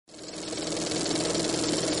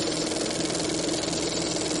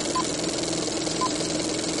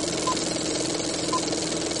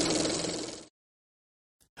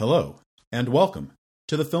Hello, and welcome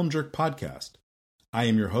to the Film Jerk Podcast. I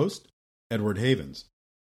am your host, Edward Havens.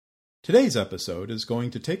 Today's episode is going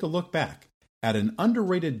to take a look back at an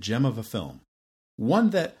underrated gem of a film, one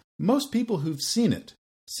that most people who've seen it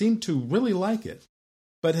seem to really like it,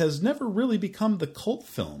 but has never really become the cult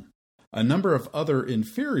film a number of other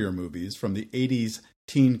inferior movies from the 80s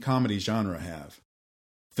teen comedy genre have.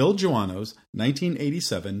 Phil Joanou's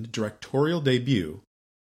 1987 directorial debut,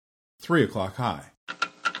 3 O'Clock High.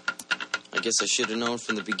 I guess I should have known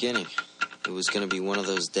from the beginning. It was going to be one of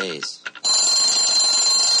those days.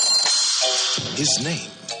 His name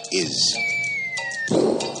is...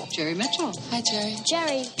 Jerry Mitchell. Hi, Jerry.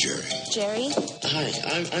 Jerry.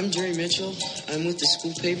 Hi, I'm Jerry Mitchell. I'm with the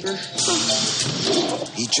school paper.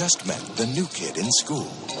 He just met the new kid in school.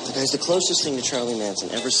 The guy's the closest thing to Charlie Manson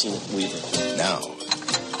ever seen at Weaver. Now,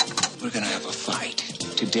 we're going to have a fight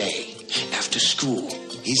today after school.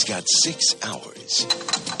 He's got 6 hours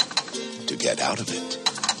to get out of it.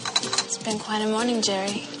 It's been quite a morning,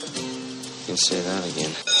 Jerry. You can say that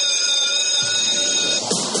again.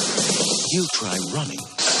 He'll try running.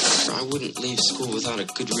 I wouldn't leave school without a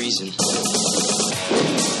good reason.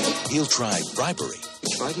 He'll try bribery.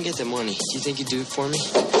 If I can get the money, do you think you'd do it for me?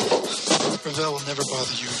 Ravel will never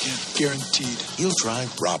bother you again. Guaranteed. He'll try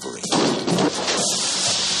robbery. I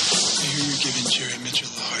hear you're giving Jerry Mitchell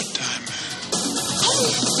a hard time.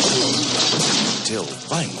 Till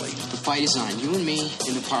finally... The fight is on. You and me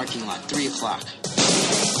in the parking lot, 3 o'clock.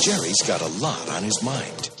 Jerry's got a lot on his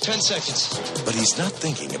mind. 10 seconds. But he's not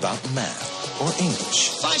thinking about math or English.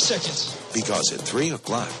 5 seconds. Because at 3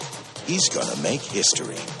 o'clock, he's gonna make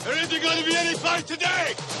history. There isn't gonna be any fight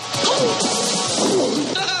today!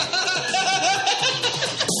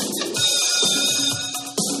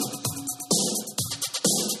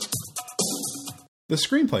 The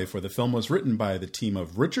screenplay for the film was written by the team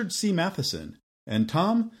of Richard C. Matheson and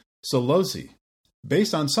Tom Solozzi,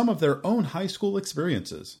 based on some of their own high school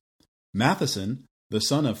experiences. Matheson, the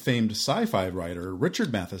son of famed sci-fi writer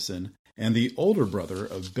Richard Matheson and the older brother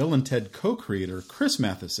of Bill and Ted co-creator Chris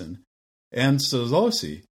Matheson, and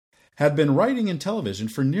Solozzi, had been writing in television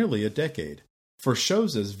for nearly a decade, for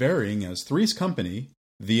shows as varying as Three's Company,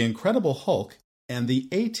 The Incredible Hulk, and The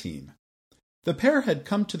A-Team. The pair had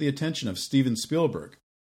come to the attention of Steven Spielberg,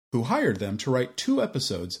 who hired them to write 2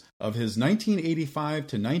 episodes of his 1985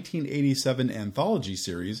 to 1987 anthology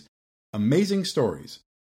series, Amazing Stories,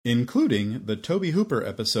 including the Tobe Hooper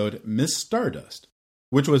episode Miss Stardust,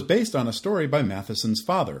 which was based on a story by Matheson's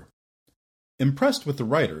father. Impressed with the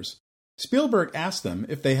writers, Spielberg asked them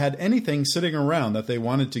if they had anything sitting around that they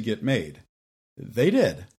wanted to get made. They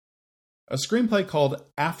did. A screenplay called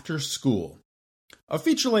After School, a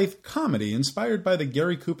feature-length comedy inspired by the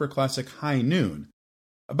Gary Cooper classic High Noon,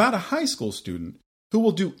 about a high school student who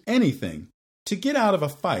will do anything to get out of a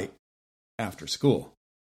fight after school.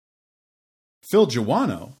 Phil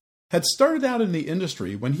Joanou had started out in the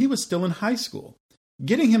industry when he was still in high school,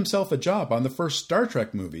 getting himself a job on the first Star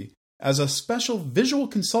Trek movie as a special visual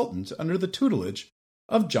consultant under the tutelage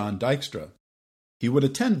of John Dykstra. He would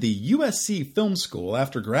attend the USC Film School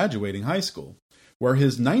after graduating high school, where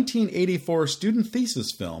his 1984 student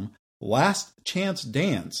thesis film, Last Chance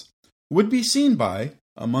Dance, would be seen by,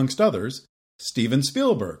 amongst others, Steven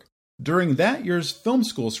Spielberg, during that year's film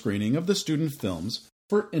school screening of the student films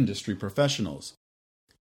for industry professionals.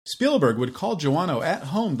 Spielberg would call Joanou at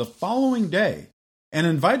home the following day and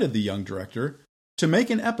invited the young director to make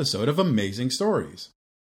an episode of Amazing Stories.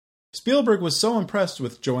 Spielberg was so impressed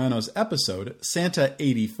with Joanou's episode, Santa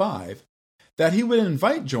 85, that he would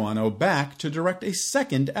invite Joanou back to direct a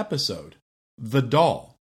second episode, The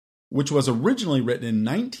Doll, which was originally written in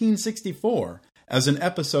 1964 as an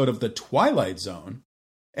episode of The Twilight Zone,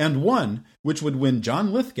 and one which would win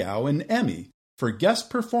John Lithgow an Emmy for guest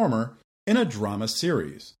performer in a drama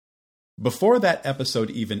series. Before that episode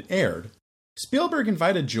even aired, Spielberg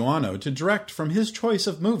invited Joanou to direct from his choice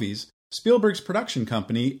of movies Spielberg's production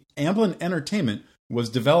company, Amblin Entertainment, was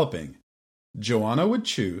developing. Joanou would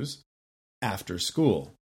choose After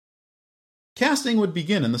School. Casting would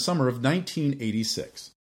begin in the summer of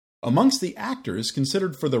 1986. Amongst the actors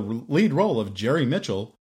considered for the lead role of Jerry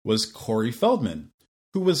Mitchell was Corey Feldman,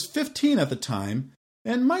 who was 15 at the time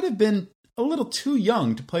and might have been a little too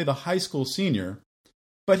young to play the high school senior,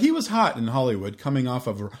 but he was hot in Hollywood coming off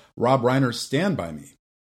of Rob Reiner's Stand By Me.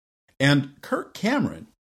 And Kirk Cameron,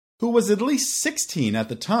 who was at least 16 at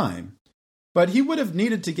the time, but he would have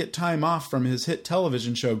needed to get time off from his hit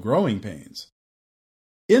television show Growing Pains.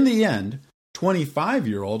 In the end,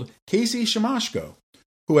 25-year-old Casey Siemaszko,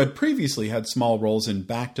 who had previously had small roles in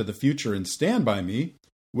Back to the Future and Stand By Me,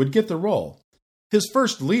 would get the role, his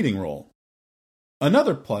first leading role.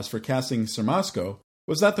 Another plus for casting Siemaszko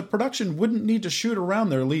was that the production wouldn't need to shoot around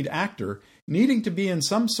their lead actor needing to be in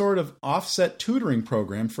some sort of offset tutoring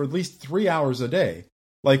program for at least 3 hours a day,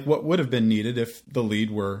 like what would have been needed if the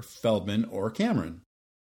lead were Feldman or Cameron.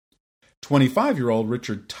 25-year-old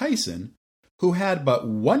Richard Tyson, who had but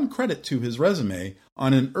one credit to his resume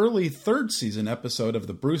on an early third-season episode of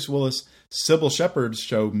the Bruce Willis-Sybil Shepherd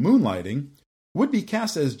show Moonlighting, would be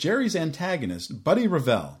cast as Jerry's antagonist, Buddy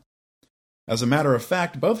Revell. As a matter of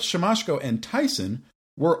fact, both Siemaszko and Tyson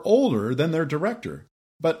were older than their director,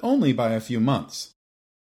 but only by a few months.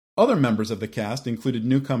 Other members of the cast included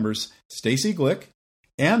newcomers Stacey Glick,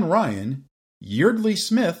 Anne Ryan, Yeardley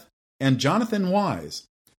Smith, and Jonathan Wise,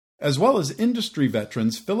 as well as industry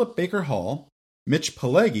veterans Philip Baker Hall, Mitch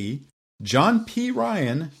Pileggi, John P.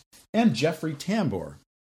 Ryan, and Jeffrey Tambor.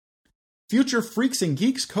 Future Freaks and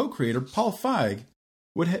Geeks co-creator Paul Feig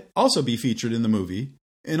would also be featured in the movie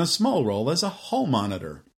in a small role as a hall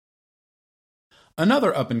monitor.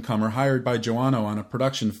 Another up-and-comer hired by Joanou on a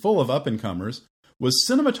production full of up-and-comers was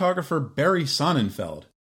cinematographer Barry Sonnenfeld,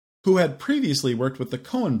 who had previously worked with the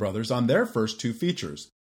Coen brothers on their first two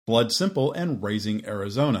features, Blood Simple and Raising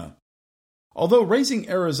Arizona. Although Raising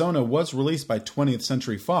Arizona was released by 20th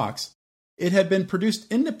Century Fox, it had been produced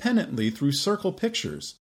independently through Circle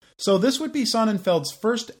Pictures, so this would be Sonnenfeld's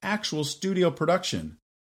first actual studio production,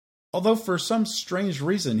 although for some strange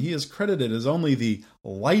reason he is credited as only the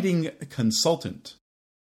lighting consultant.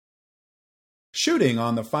 Shooting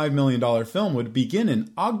on the $5 million film would begin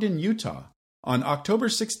in Ogden, Utah, on October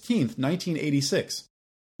 16, 1986,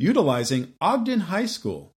 utilizing Ogden High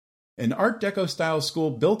School, an Art Deco-style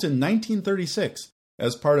school built in 1936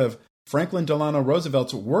 as part of Franklin Delano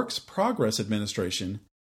Roosevelt's Works Progress Administration,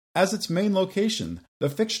 as its main location, the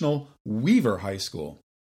fictional Weaver High School.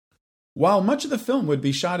 While much of the film would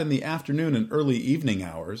be shot in the afternoon and early evening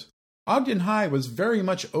hours, Ogden High was very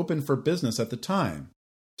much open for business at the time.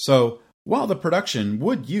 So, while the production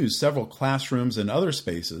would use several classrooms and other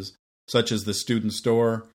spaces, such as the student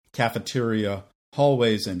store, cafeteria,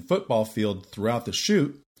 hallways, and football field throughout the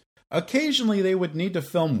shoot, occasionally they would need to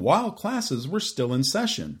film while classes were still in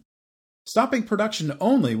session, stopping production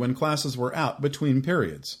only when classes were out between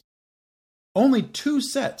periods. Only 2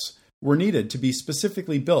 sets were needed to be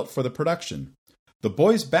specifically built for the production: the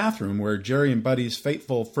boys' bathroom where Jerry and Buddy's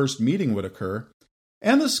fateful first meeting would occur,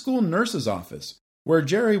 and the school nurse's office, where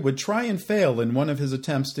Jerry would try and fail in one of his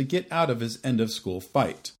attempts to get out of his end-of-school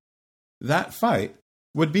fight. That fight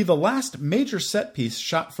would be the last major set piece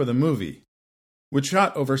shot for the movie, which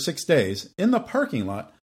shot over 6 days in the parking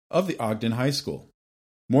lot of the Ogden High School.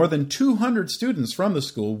 More than 200 students from the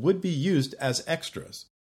school would be used as extras.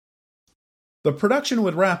 The production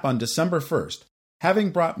would wrap on December 1st,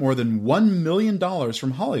 having brought more than $1 million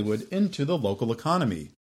from Hollywood into the local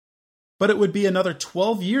economy. But it would be another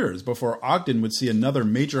 12 years before Ogden would see another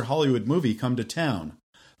major Hollywood movie come to town,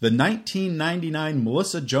 the 1999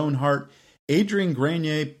 Melissa Joan Hart, Adrian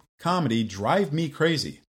Grenier comedy Drive Me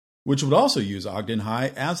Crazy, which would also use Ogden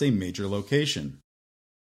High as a major location.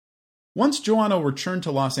 Once Joanou returned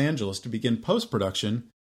to Los Angeles to begin post-production,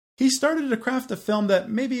 he started to craft a film that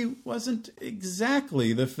maybe wasn't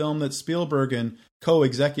exactly the film that Spielberg and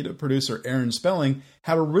co-executive producer Aaron Spelling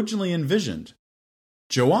had originally envisioned.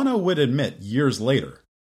 Joanou would admit years later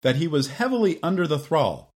that he was heavily under the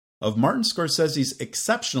thrall of Martin Scorsese's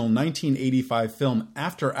exceptional 1985 film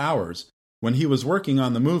After Hours when he was working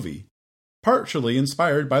on the movie, partially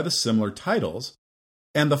inspired by the similar titles,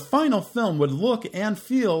 and the final film would look and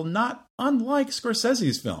feel not unlike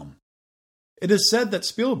Scorsese's film. It is said that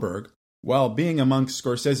Spielberg, while being amongst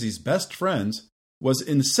Scorsese's best friends, was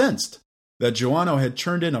incensed that Joanou had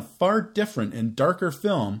turned in a far different and darker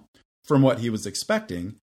film from what he was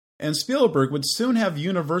expecting, and Spielberg would soon have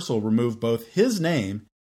Universal remove both his name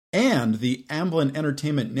and the Amblin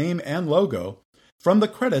Entertainment name and logo from the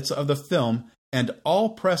credits of the film and all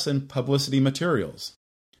press and publicity materials.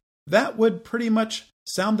 That would pretty much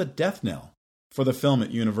sound the death knell for the film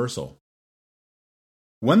at Universal.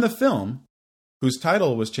 When the film, whose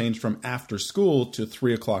title was changed from After School to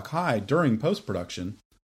 3 O'Clock High during post-production,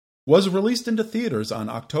 was released into theaters on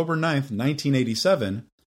October 9, 1987,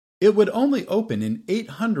 it would only open in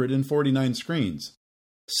 849 screens,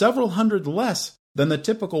 several hundred less than the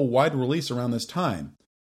typical wide release around this time,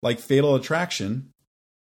 like Fatal Attraction,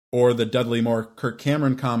 or the Dudley Moore Kirk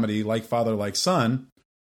Cameron comedy Like Father Like Son,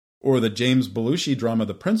 or the James Belushi drama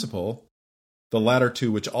The Principal, the latter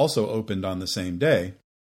two which also opened on the same day,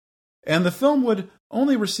 and the film would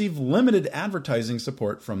only receive limited advertising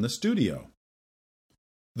support from the studio.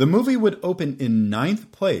 The movie would open in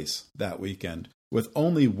 9th place that weekend, with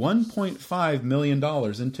only $1.5 million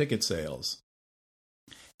in ticket sales.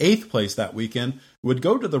 Eighth place that weekend would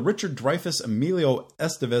go to the Richard Dreyfuss-Emilio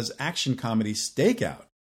Estevez action comedy Stakeout,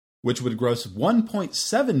 which would gross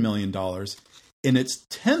 $1.7 million in its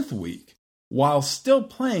 10th week, while still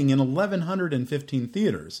playing in 1,115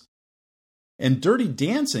 theaters. And Dirty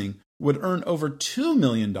Dancing would earn over $2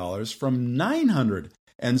 million from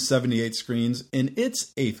 978 screens in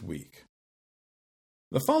its 8th week.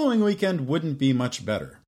 The following weekend wouldn't be much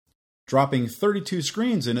better. Dropping 32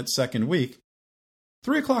 screens in its 2nd week,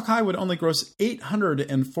 3 O'Clock High would only gross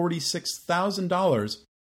 $846,000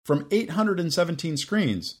 from 817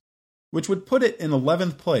 screens, which would put it in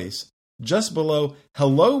 11th place, just below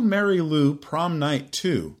Hello, Mary Lou Prom Night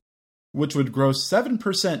 2, which would gross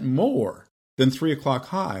 7% more than 3 O'Clock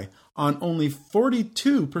High on only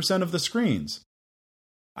 42% of the screens.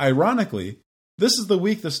 Ironically, this is the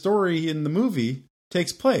week the story in the movie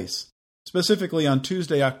takes place, specifically on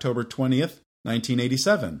Tuesday, October 20th,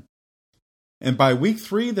 1987. And by week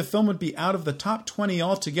 3, the film would be out of the top 20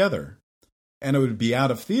 altogether, and it would be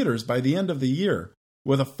out of theaters by the end of the year,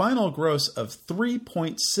 with a final gross of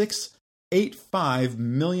 $3.685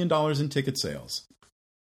 million in ticket sales.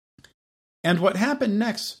 And what happened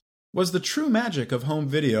next was the true magic of home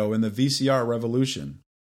video in the VCR revolution.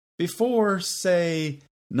 Before, say,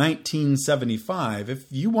 1975, if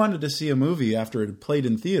you wanted to see a movie after it had played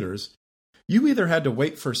in theaters, you either had to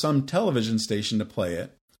wait for some television station to play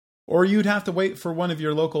it, or you'd have to wait for one of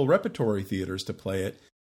your local repertory theaters to play it,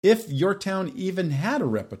 if your town even had a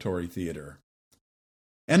repertory theater.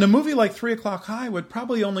 And a movie like 3 O'Clock High would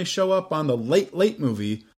probably only show up on the Late Late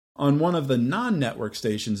Movie on one of the non-network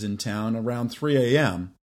stations in town around 3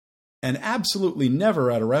 a.m., and absolutely never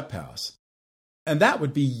at a rep house. And that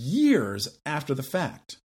would be years after the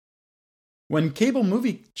fact. When cable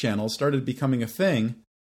movie channels started becoming a thing,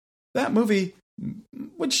 that movie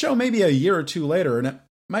would show maybe a year or two later, and it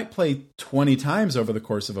might play 20 times over the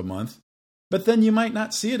course of a month, but then you might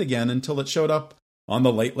not see it again until it showed up on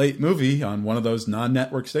the Late Late Movie on one of those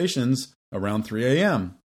non-network stations around 3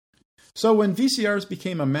 a.m. So when VCRs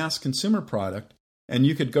became a mass consumer product, and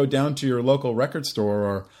you could go down to your local record store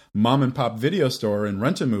or mom-and-pop video store and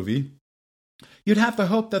rent a movie, you'd have to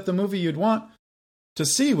hope that the movie you'd want to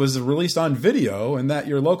see was released on video and that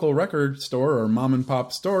your local record store or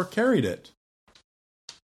mom-and-pop store carried it.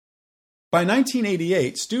 By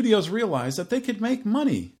 1988, studios realized that they could make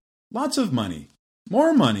money, lots of money,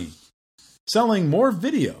 more money, selling more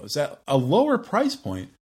videos at a lower price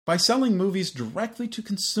point by selling movies directly to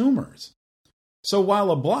consumers. So while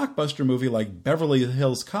a blockbuster movie like Beverly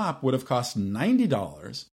Hills Cop would have cost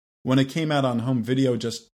 $90 when it came out on home video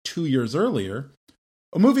just 2 years earlier,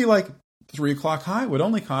 a movie like 3 O'Clock High would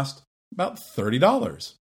only cost about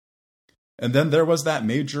 $30. And then there was that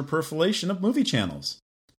major proliferation of movie channels.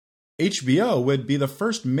 HBO would be the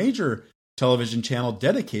first major television channel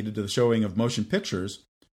dedicated to the showing of motion pictures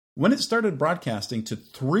when it started broadcasting to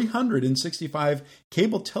 365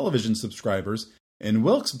 cable television subscribers in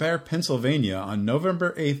Wilkes-Barre, Pennsylvania on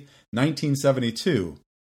November 8, 1972.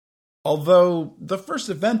 Although the first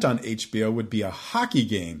event on HBO would be a hockey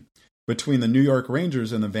game between the New York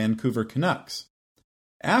Rangers and the Vancouver Canucks.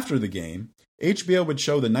 After the game, HBO would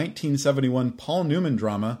show the 1971 Paul Newman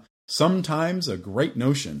drama, Sometimes a Great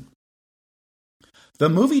Notion. The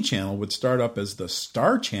movie channel would start up as the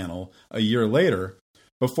Star Channel a year later,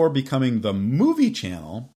 before becoming the Movie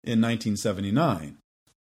Channel in 1979.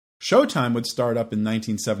 Showtime would start up in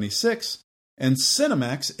 1976, and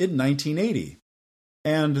Cinemax in 1980.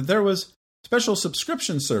 And there was special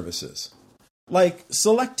subscription services, like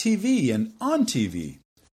Select TV and On TV,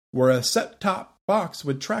 where a set-top box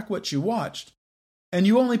would track what you watched, and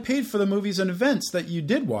you only paid for the movies and events that you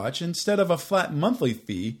did watch instead of a flat monthly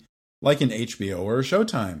fee like an HBO or a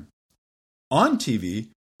Showtime. On TV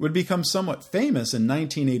would become somewhat famous in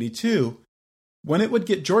 1982 when it would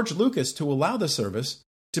get George Lucas to allow the service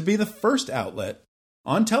to be the first outlet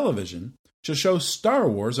on television to show Star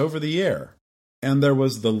Wars over the air. And there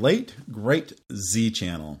was the late, great Z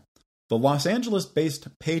Channel, the Los Angeles-based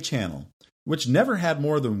pay channel, which never had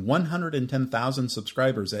more than 110,000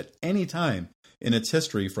 subscribers at any time in its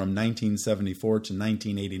history from 1974 to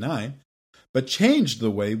 1989, but changed the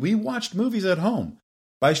way we watched movies at home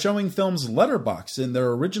by showing films letterboxed in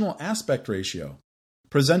their original aspect ratio,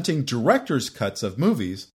 presenting director's cuts of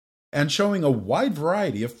movies, and showing a wide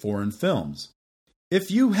variety of foreign films.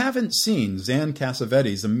 If you haven't seen Zan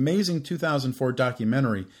Cassavetes' amazing 2004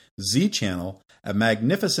 documentary, Z Channel, A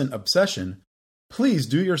Magnificent Obsession, please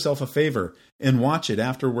do yourself a favor and watch it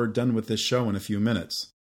after we're done with this show in a few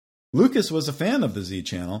minutes. Lucas was a fan of the Z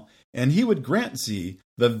Channel, and he would grant Z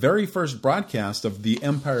the very first broadcast of The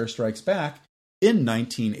Empire Strikes Back in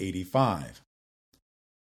 1985.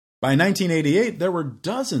 By 1988, there were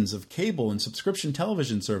dozens of cable and subscription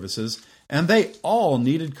television services, and they all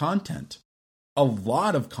needed content. A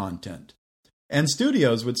lot of content. And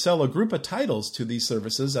studios would sell a group of titles to these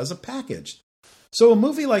services as a package. So a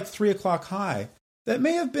movie like 3 O'Clock High, that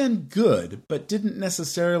may have been good, but didn't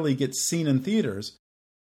necessarily get seen in theaters,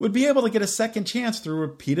 would be able to get a second chance through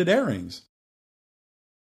repeated airings.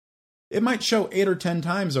 It might show 8 or 10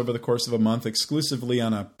 times over the course of a month exclusively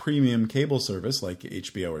on a premium cable service like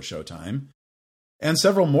HBO or Showtime, and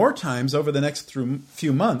several more times over the next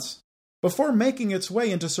few months before making its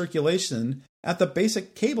way into circulation at the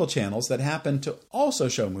basic cable channels that happen to also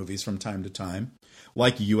show movies from time to time,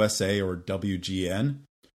 like USA or WGN,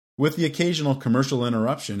 with the occasional commercial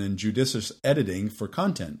interruption and judicious editing for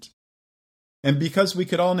content. And because we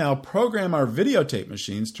could all now program our videotape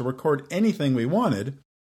machines to record anything we wanted,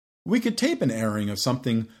 we could tape an airing of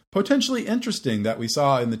something potentially interesting that we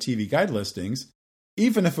saw in the TV guide listings,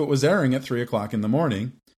 even if it was airing at 3 o'clock in the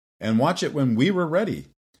morning, and watch it when we were ready.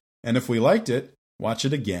 And if we liked it, watch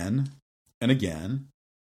it again, and again,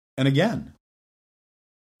 and again.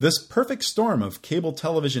 This perfect storm of cable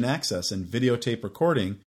television access and videotape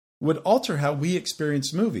recording would alter how we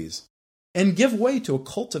experience movies, and give way to a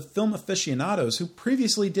cult of film aficionados who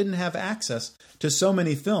previously didn't have access to so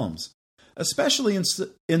many films, especially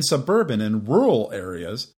in suburban and rural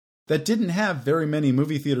areas that didn't have very many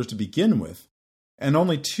movie theaters to begin with, and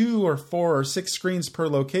only 2 or 4 or 6 screens per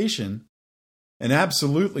location, and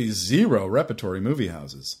absolutely zero repertory movie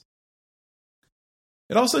houses.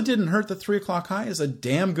 It also didn't hurt that 3 O'Clock High is a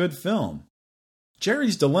damn good film.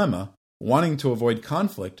 Jerry's dilemma, wanting to avoid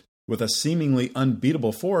conflict with a seemingly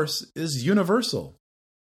unbeatable force, is universal.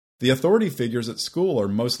 The authority figures at school are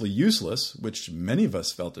mostly useless, which many of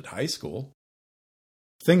us felt at high school.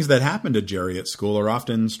 Things that happen to Jerry at school are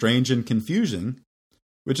often strange and confusing,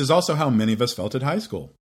 which is also how many of us felt at high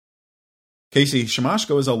school. Casey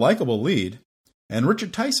Shimashko is a likable lead, and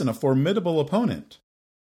Richard Tyson a formidable opponent.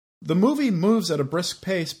 The movie moves at a brisk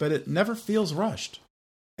pace, but it never feels rushed.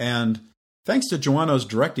 And, thanks to Joanou's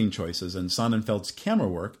directing choices and Sonnenfeld's camera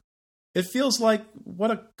work, it feels like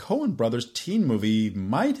what a Coen Brothers teen movie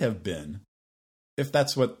might have been, if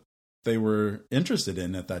that's what they were interested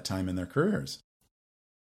in at that time in their careers.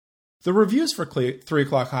 The reviews for 3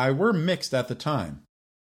 O'Clock High were mixed at the time.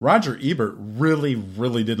 Roger Ebert really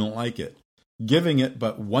didn't like it, giving it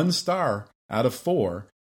but 1 star out of 4,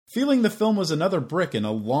 feeling the film was another brick in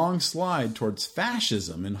a long slide towards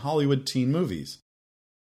fascism in Hollywood teen movies.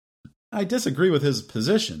 I disagree with his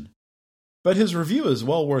position, but his review is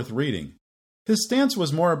well worth reading. His stance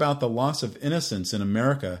was more about the loss of innocence in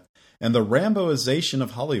America and the Ramboization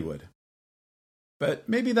of Hollywood. But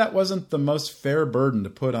maybe that wasn't the most fair burden to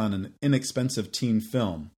put on an inexpensive teen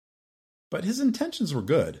film. But his intentions were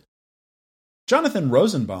good. Jonathan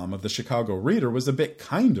Rosenbaum of the Chicago Reader was a bit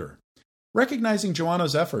kinder, recognizing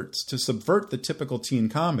Joanou's efforts to subvert the typical teen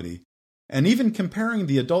comedy, and even comparing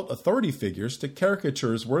the adult authority figures to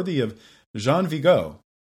caricatures worthy of Jean Vigo,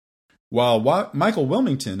 while Michael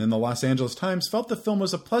Wilmington in the Los Angeles Times felt the film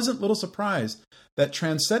was a pleasant little surprise that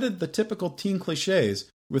transcended the typical teen cliches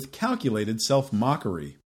with calculated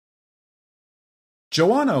self-mockery.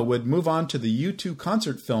 Joanou would move on to the U2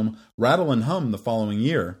 concert film Rattle and Hum the following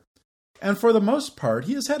year, and for the most part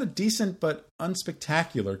he has had a decent but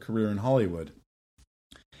unspectacular career in Hollywood.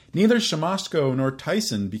 Neither Shimashko nor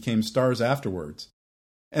Tyson became stars afterwards,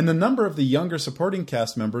 and a number of the younger supporting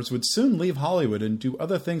cast members would soon leave Hollywood and do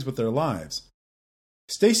other things with their lives.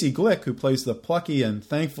 Stacy Glick, who plays the plucky and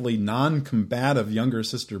thankfully non-combative younger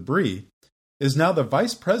sister Bree, is now the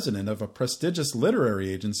vice president of a prestigious literary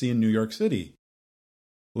agency in New York City.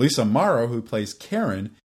 Lisa Morrow, who plays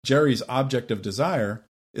Karen, Jerry's object of desire,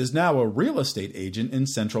 is now a real estate agent in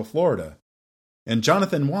Central Florida. And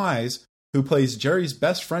Jonathan Wise, who plays Jerry's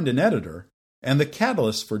best friend and editor, and the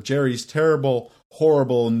catalyst for Jerry's terrible,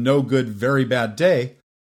 horrible, no good, very bad day,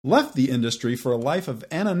 left the industry for a life of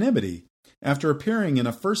anonymity after appearing in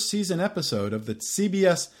a first-season episode of the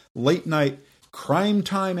CBS late-night Crime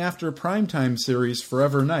Time After Primetime series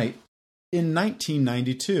Forever Night in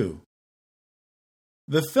 1992.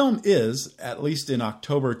 The film is, at least in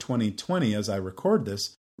October 2020 as I record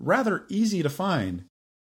this, rather easy to find.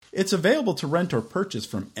 It's available to rent or purchase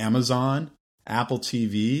from Amazon, Apple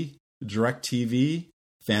TV, DirecTV,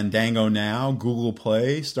 Fandango Now, Google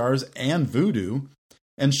Play, Stars, and Vudu,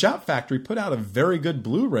 and Shout Factory put out a very good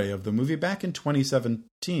Blu-ray of the movie back in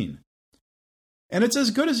 2017. And it's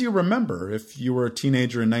as good as you remember if you were a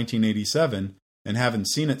teenager in 1987 and haven't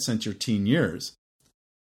seen it since your teen years.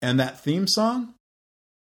 And that theme song?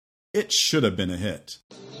 It should have been a hit.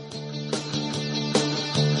 You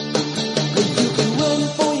can run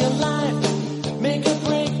for your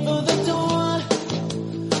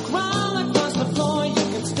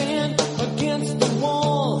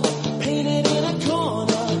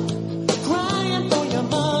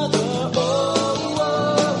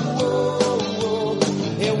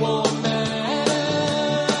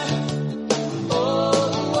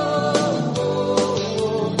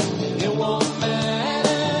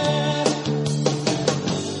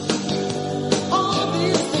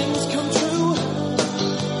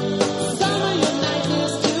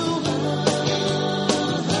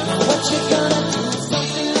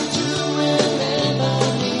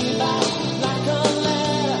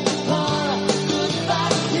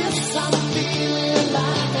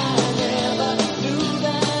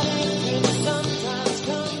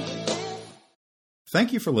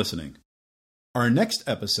Thank you for listening. Our next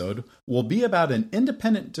episode will be about an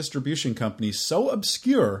independent distribution company so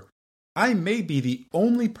obscure, I may be the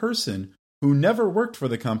only person who never worked for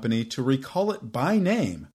the company to recall it by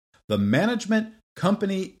name, the Management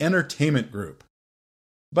Company Entertainment Group.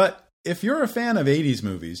 But if you're a fan of 80s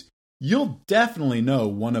movies, you'll definitely know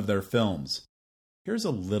one of their films. Here's a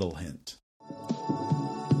little hint.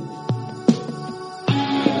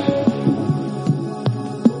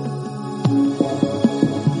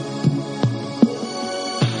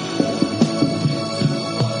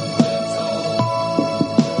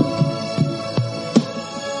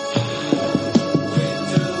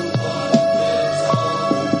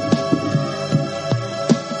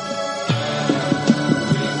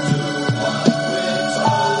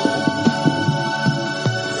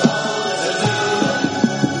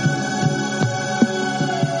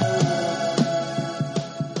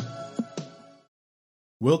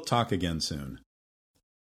 We'll talk again soon.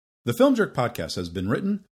 The Film Jerk podcast has been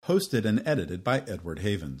written, hosted, and edited by Edward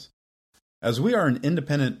Havens. As we are an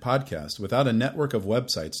independent podcast without a network of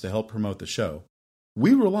websites to help promote the show,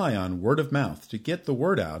 we rely on word of mouth to get the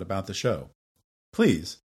word out about the show.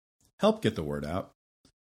 Please, help get the word out.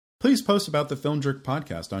 Please post about the Film Jerk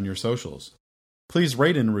podcast on your socials. Please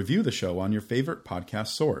rate and review the show on your favorite podcast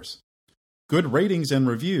source. Good ratings and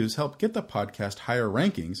reviews help get the podcast higher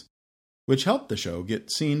rankings, which help the show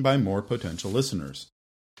get seen by more potential listeners.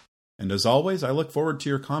 And as always, I look forward to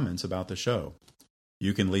your comments about the show.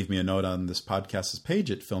 You can leave me a note on this podcast's page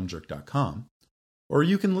at filmjerk.com, or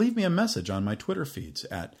you can leave me a message on my Twitter feeds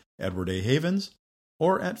at Edward A. Havens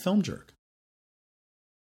or at FilmJerk.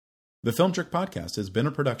 The Film Jerk podcast has been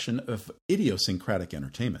a production of Idiosyncratic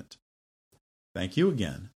Entertainment. Thank you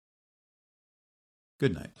again.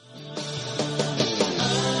 Good night.